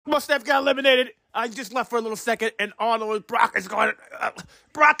Rusev got eliminated. I just left for a little second, and Brock is going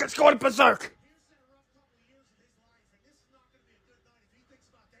berserk.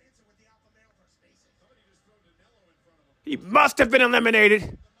 He must have been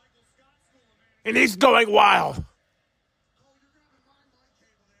eliminated, and he's going wild.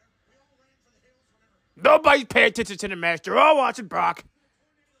 Nobody's paying attention to the match. They're all watching Brock.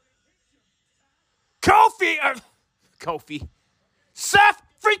 Kofi. Seth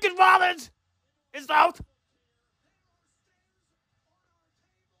freaking Rollins is out.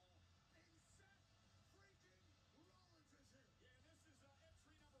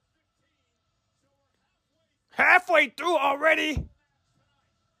 Halfway through already.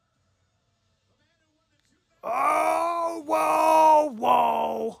 Oh,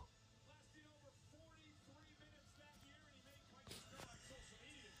 whoa.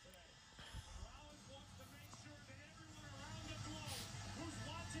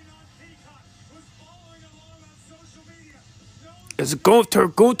 Is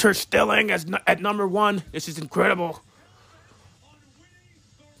Gunther Stilling at number 1? This is incredible.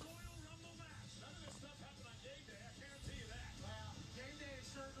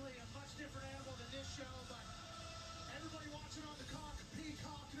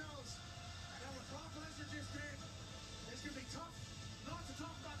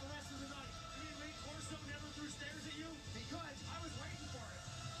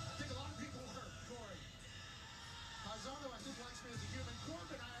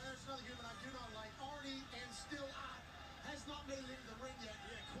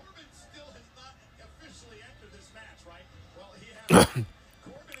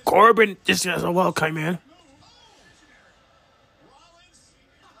 Corbin just as a welcome, man.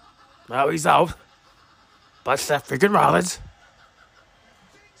 Now he's out. But Seth freaking Rollins.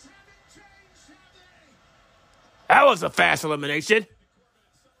 That was a fast elimination.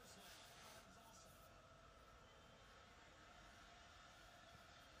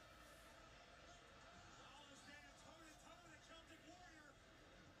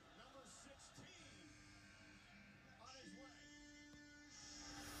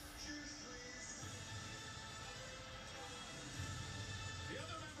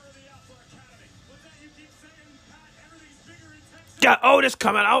 Got Otis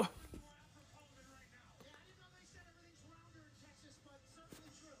coming out.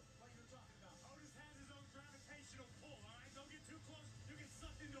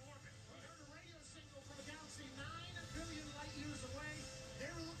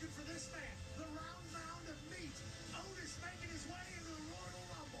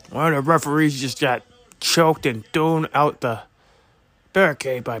 One of the referees just got choked and thrown out the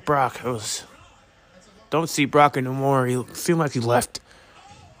barricade by Brock. Don't see Brock anymore. He seemed like he left.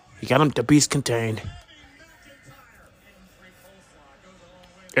 He got him to beast contained.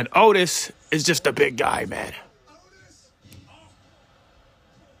 And Otis is just a big guy, man.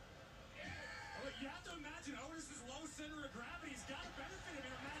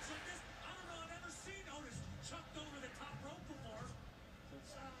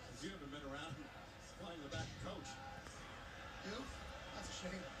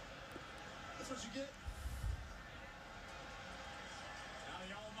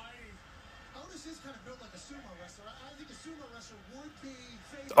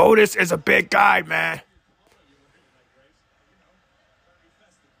 Otis is a big guy, man.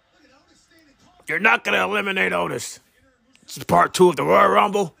 You're not going to eliminate Otis. This is part 2 of the Royal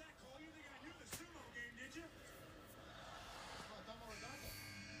Rumble.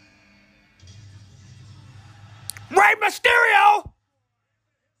 Rey Mysterio!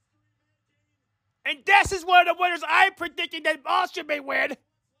 And this is one of the winners I'm predicting that Austin may win.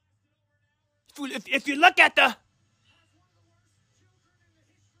 If you look at the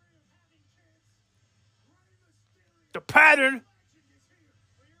pattern,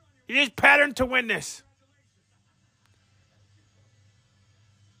 he is patterned to win this.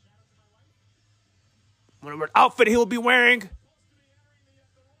 Whatever outfit he will be wearing,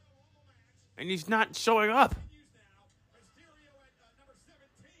 and he's not showing up.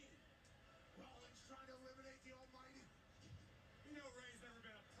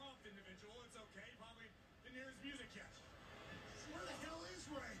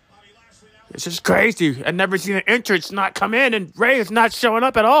 It's just crazy. I've never seen an entrance not come in, and Ray is not showing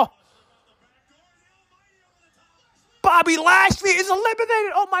up at all. Bobby Lashley is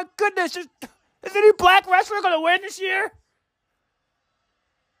eliminated. Oh, my goodness. Is any black wrestler going to win this year?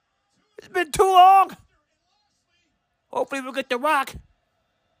 It's been too long. Hopefully we'll get The Rock.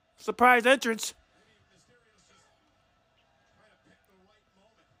 Surprise entrance.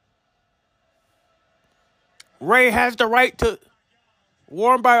 Ray has the right to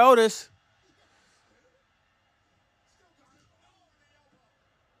Warned by Otis.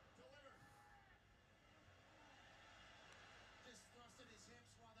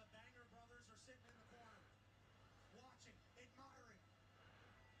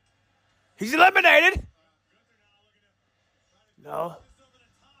 He's eliminated. No.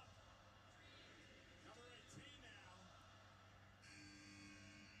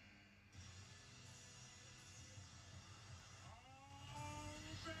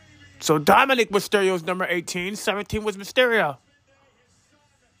 So Dominic Mysterio's number 18. 17 was Mysterio.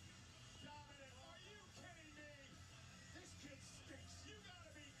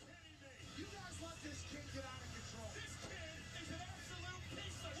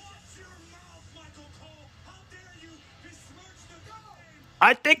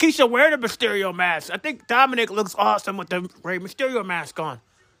 I think he should wear the Mysterio mask. I think Dominic looks awesome with the Rey Mysterio mask on.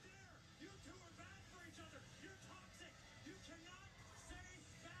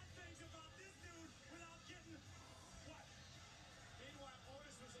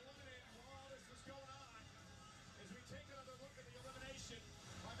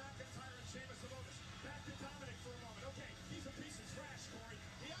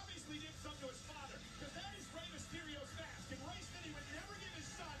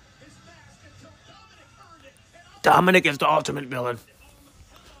 Dominic is the ultimate villain.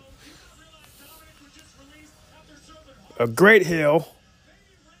 A great heel.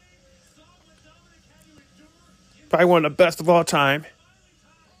 Probably one of the best of all time.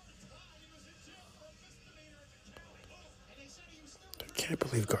 I can't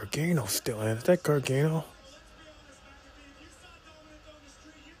believe Gargano's still in. Is that Gargano?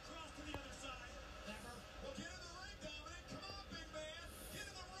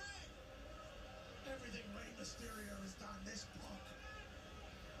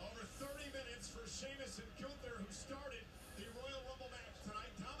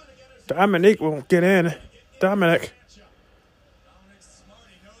 Dominic won't get in. Dominic.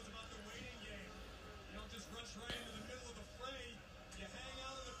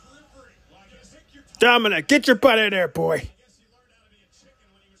 Dominic, get your butt in there, boy.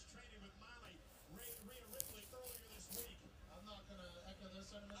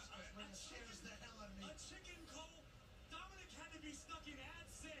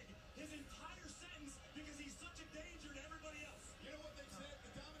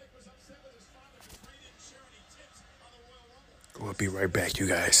 We'll be right back, you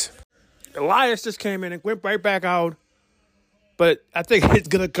guys. Elias just came in and went right back out. But I think he's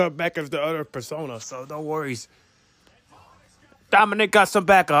going to come back as the other persona, so no worries. Dominic got some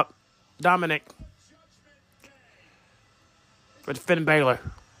backup. Dominic. With Finn Balor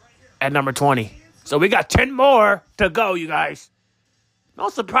at number 20. So we got 10 more to go, you guys. No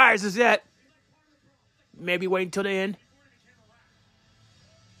surprises yet. Maybe wait until the end.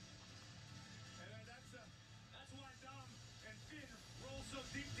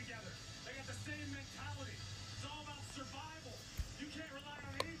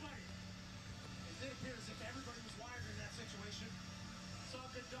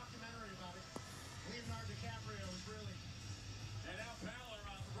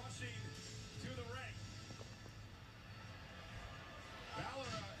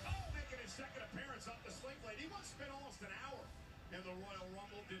 The Royal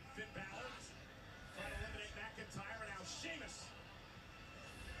Rumble did Finn Balor try to eliminate McIntyre, and now Sheamus.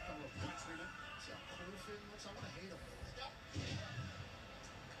 A little punch in it. See how cool Finn looks? I want to hate him.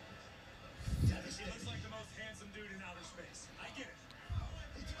 He looks like the most handsome dude in outer space. I get it.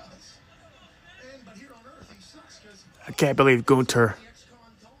 He does. But here on Earth, he sucks because I can't believe Gunther.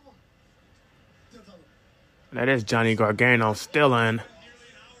 And that is Johnny Gargano still in.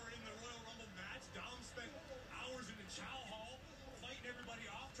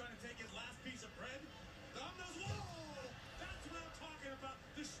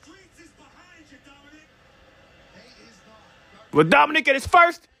 Will Dominic get his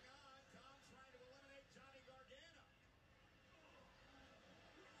first?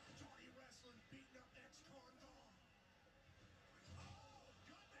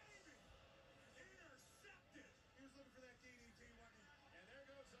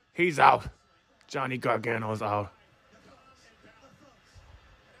 He's out. Johnny Gargano's out.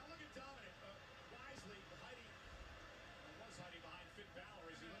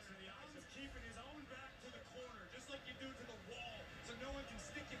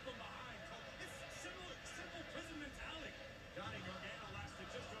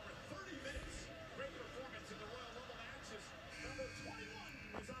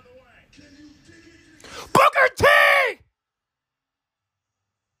 Booker T!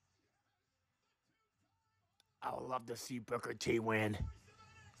 I would love to see Booker T win.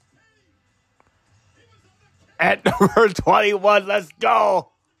 at number 21. Let's go.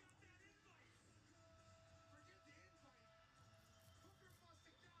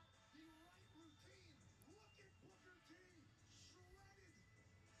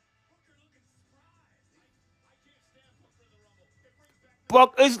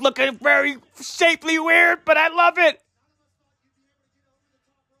 Book is looking very shapely weird, but I love it.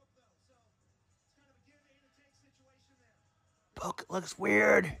 Book looks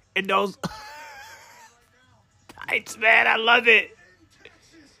weird in those tights, man. I love it.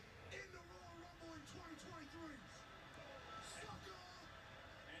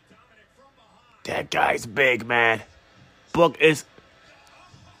 That guy's big, man. Book is...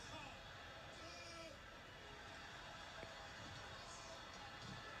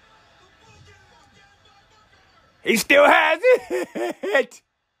 He still has it.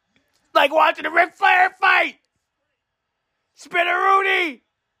 Like watching a Ric Flair fight. Spinneroonie.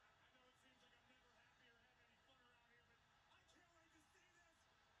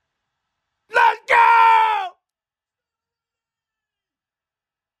 Let's go.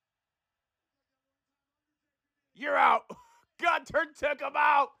 You're out. Gunter took him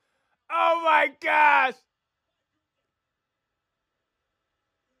out. Oh my gosh.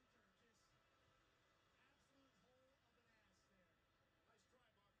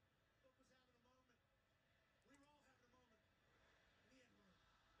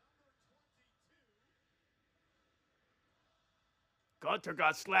 Gunter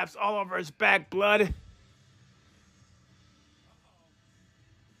got slaps all over his back, blood.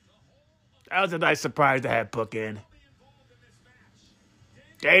 That was a nice surprise to have Book in.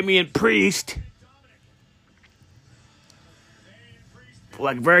 Damian Priest.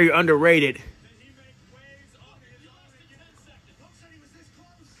 Like, very underrated.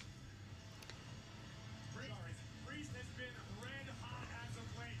 Priest has been red hot as of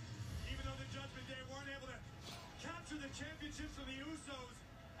late. Even though the Judgment Day weren't able to capture the championships from the Usos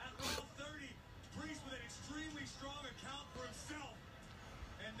at Raw 30, Priest with an extremely strong account for himself.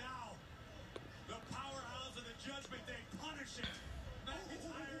 And now, the powerhouse of the Judgment Day punishing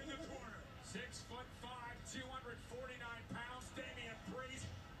McIntyre in the corner. 6'5", 249 pounds, Damian Priest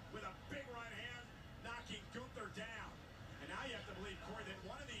with a big right hand, knocking Gunther down. And now you have to believe, Corey, that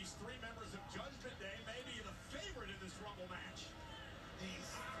one of these three members of Judgment Day may be the favorite in this Rumble match.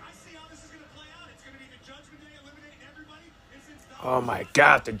 I see how this is going to play out. It's going to be the Judgment Day eliminating everybody. Oh my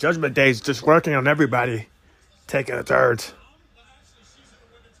God, the Judgment Day is just working on everybody. Taking the thirds.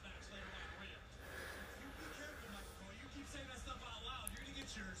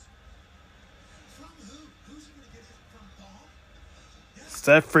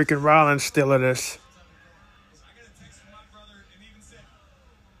 Seth freaking Rollins still in this. I got a text from my brother and even said,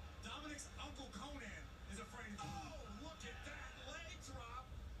 Dominic's Uncle Conan is afraid. Oh, look at that leg drop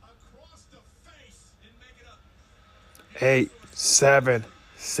across the face. Didn't make it up. 8, 7,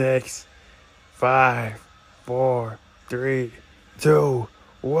 6, 5, 4, 3, 2,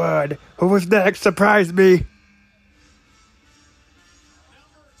 1. Who was next? Surprise me.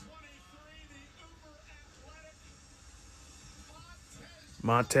 Number 23, the uber athletic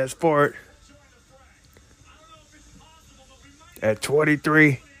Montez Ford join the fray. I don't know if it's possible, but we might at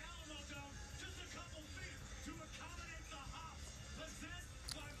 23. the Alamo Dome just a couple feet to accommodate the hops possessed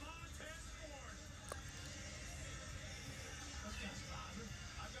by Montez Ford.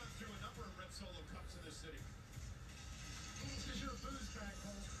 I've gone through a number of Red Solo Cups in this city. It's because you're a booze bag,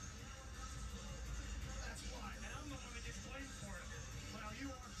 Cole. That's why. And I'm the one that gets blamed for it. Well,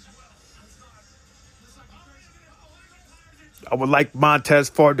 you are as well. That's not. Let's not be crazy. I would like Montez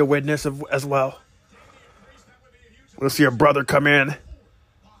Ford to win this as well. We'll see your brother come in. Box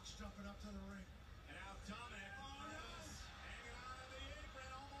jumping up to the ring. And now Dominic. Hanging on to the apron,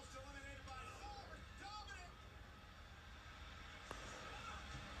 almost eliminated by Ford. Dominic.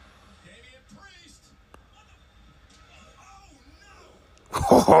 Damian Priest.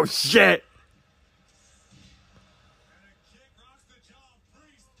 Oh, no. Oh, shit. And a kick rocks the jaw of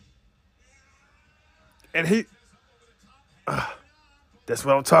Priest. And he... That's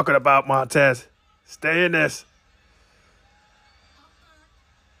what I'm talking about, Montez. Stay in this.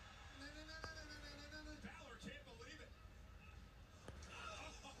 Balor can't believe it. Oh,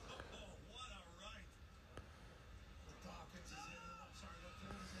 what a right. Dawkins is in. I'm sorry, what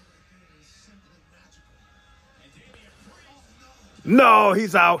Cole was able to do is simply magical. And Damian Priest. No,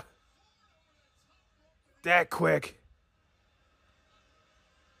 he's out. That quick.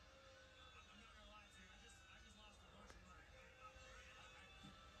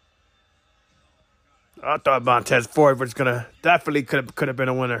 I thought Montez Ford was gonna definitely could have been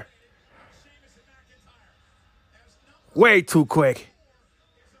a winner. Sheamus and McIntyre. As number Way too quick. is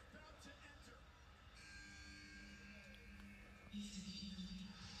about to enter.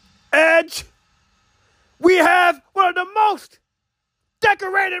 Edge, we have one of the most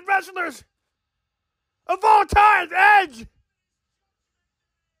decorated wrestlers of all time, Edge.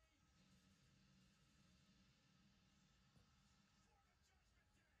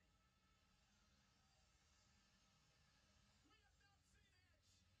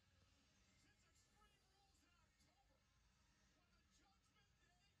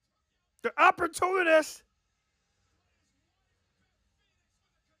 The opportunist.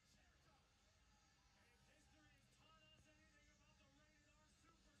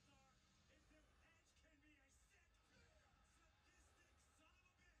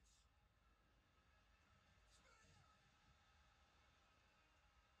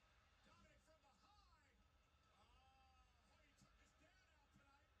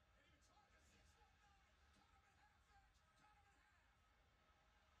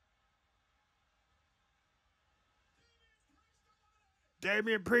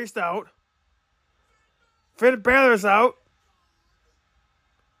 Damian Priest out. Finn Balor's out.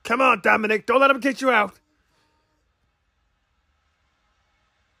 Come on, Dominic. Don't let him get you out.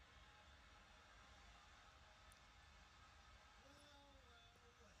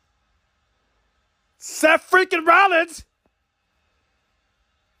 Seth freaking Rollins.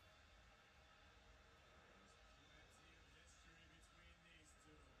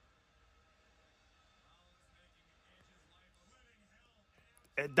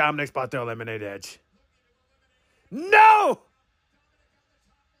 And Dominic's about to eliminate Edge. No!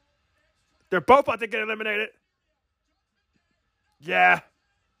 They're both about to get eliminated. Yeah.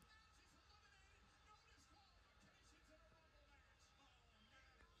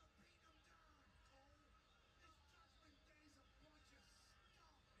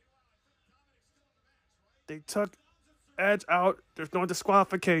 They took Edge out. There's no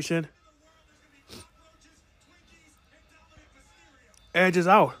disqualification. Edge is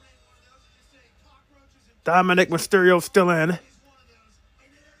out. Dominic Mysterio's still in.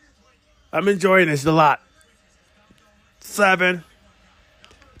 I'm enjoying this a lot. 7.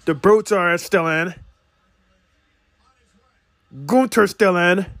 The Brutes are still in. Gunther's still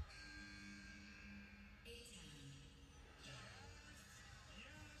in.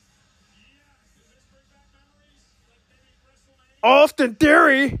 Austin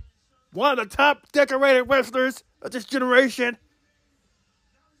Theory, one of the top decorated wrestlers of this generation.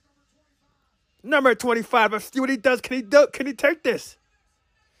 Number 25. Let's see what he does. Can he take this?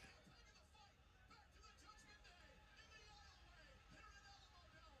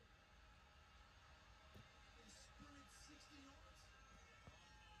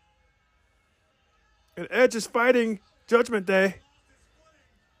 And Edge is fighting Judgment Day.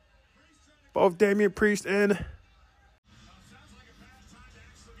 Both Damian Priest and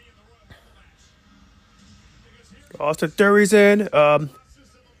Austin Theory's in.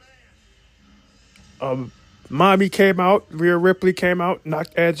 Mommy came out. Rhea Ripley came out,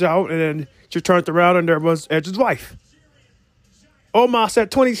 knocked Edge out, and then she turned around and there was Edge's wife. Omos at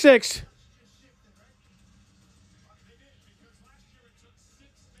 26.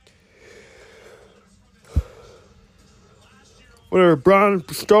 Whatever, Braun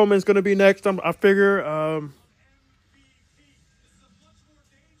Strowman's going to be next, I figure.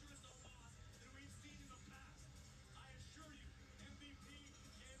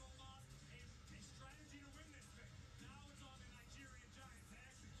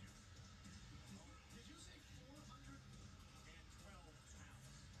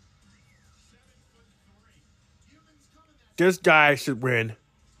 This guy should win.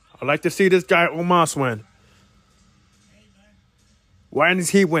 I'd like to see this guy Omos win. Why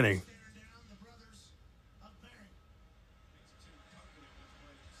is he winning?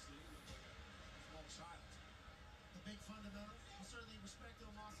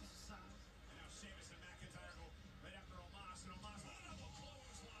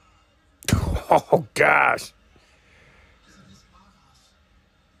 Oh, gosh.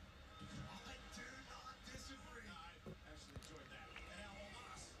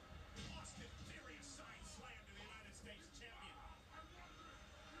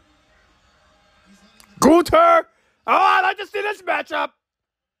 Gunther! Oh, I'd like to see this matchup.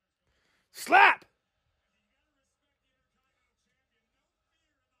 Slap!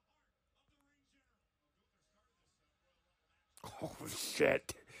 Oh,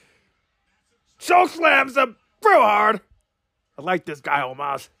 shit. Choke slams him real hard. I like this guy,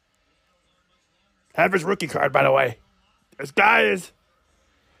 Omos. Have his rookie card, by the way. This guy is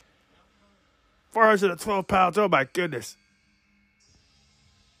 412 pounds. Oh, my goodness.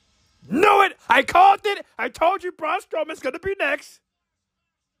 Knew it! I called it! I told you Braun Strowman's going to be next.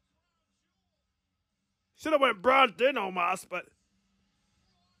 Should have went Braun, then Omos, but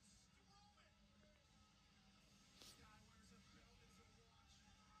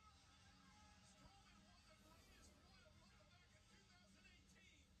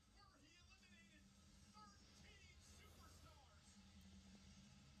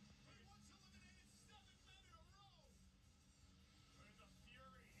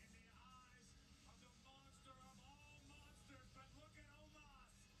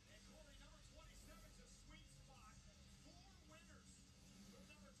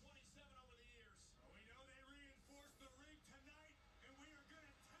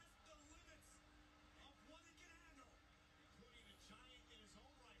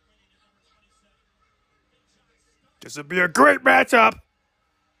This would be a great matchup.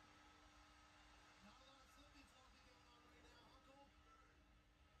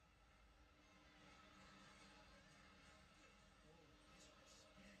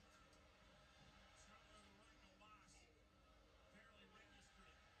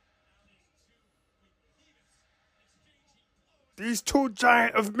 These two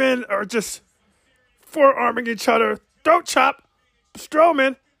giant of men are just forearming each other. Throat chop.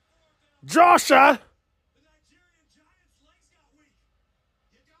 Strowman. Jaw shot.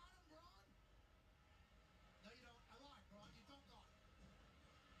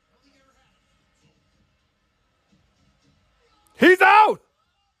 He's out.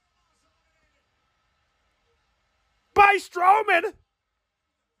 By Strowman.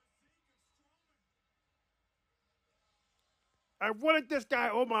 I wanted this guy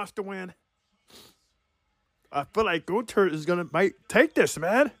Omos to win. I feel like Gunther is might take this,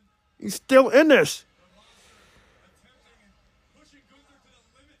 man. He's still in this. Pushing Gunther to the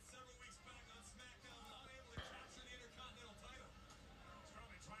limit several weeks back on SmackDown, unable to capture the Intercontinental title.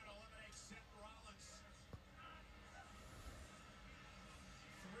 Strowman trying to eliminate Seth Rollins.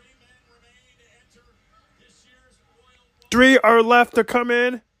 3 men remain to enter this year's Royal Rumble. 3 are left to come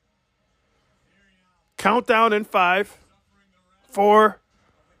in. Countdown in 5, 4,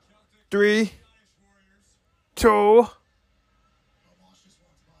 3, 2,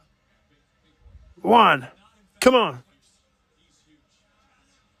 1. Come on.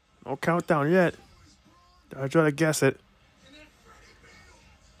 No countdown yet. I try to guess it.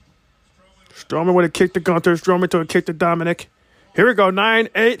 Strowman would have kicked the Gunther. Strowman to have kicked the Dominic. Here we go. 9,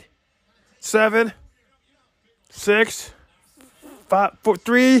 8, 7, 6, 5, 4,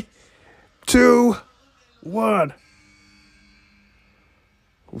 3, 2, 1.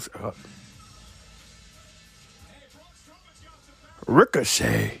 Who's up?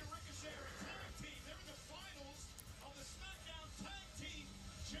 Ricochet.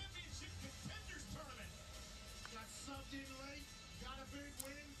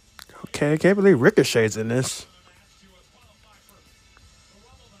 Okay, I can't believe Ricochet's in this.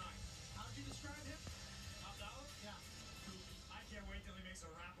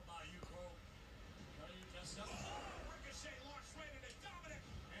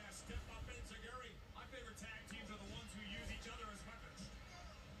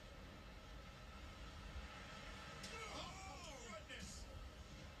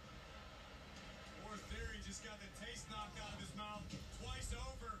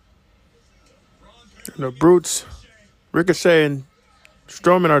 The Brutes, Ricochet and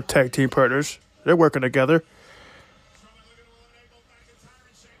Strowman are tag team partners. They're working together.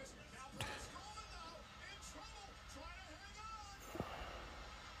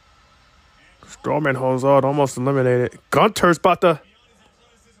 Strowman holds on, almost eliminated. Gunther's about to...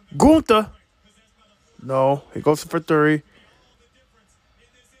 Gunther! No, he goes for 3.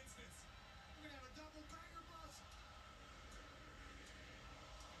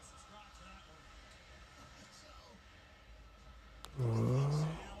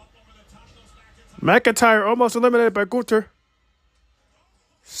 McIntyre almost eliminated by Gunther.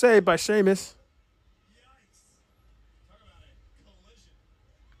 Saved by Sheamus.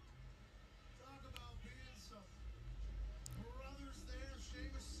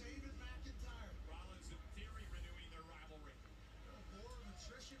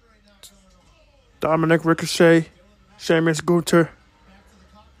 Dominic, Ricochet, Sheamus, Gunther,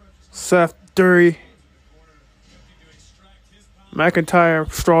 Seth, Theory, McIntyre,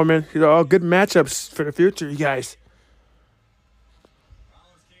 Strowman. These are all good matchups for the future, you guys.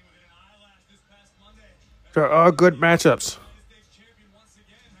 They're all good matchups.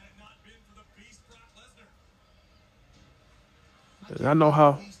 I know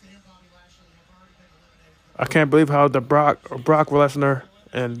how. I can't believe how the Brock Lesnar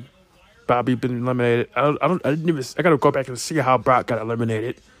and Bobby been eliminated. I didn't even. I gotta go back and see how Brock got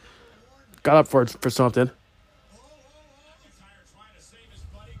eliminated. Got up for something.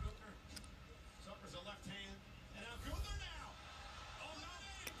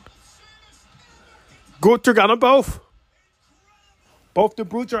 Gunther got them both. Both the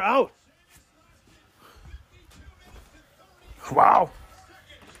Brutes are out. Wow.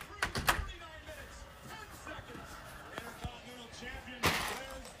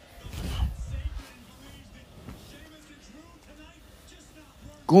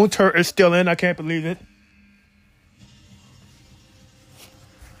 Gunther is still in. I can't believe it.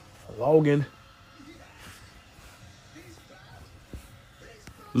 Logan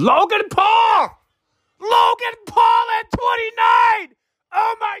Paul! Logan Paul at 29!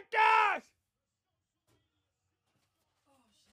 Oh my gosh!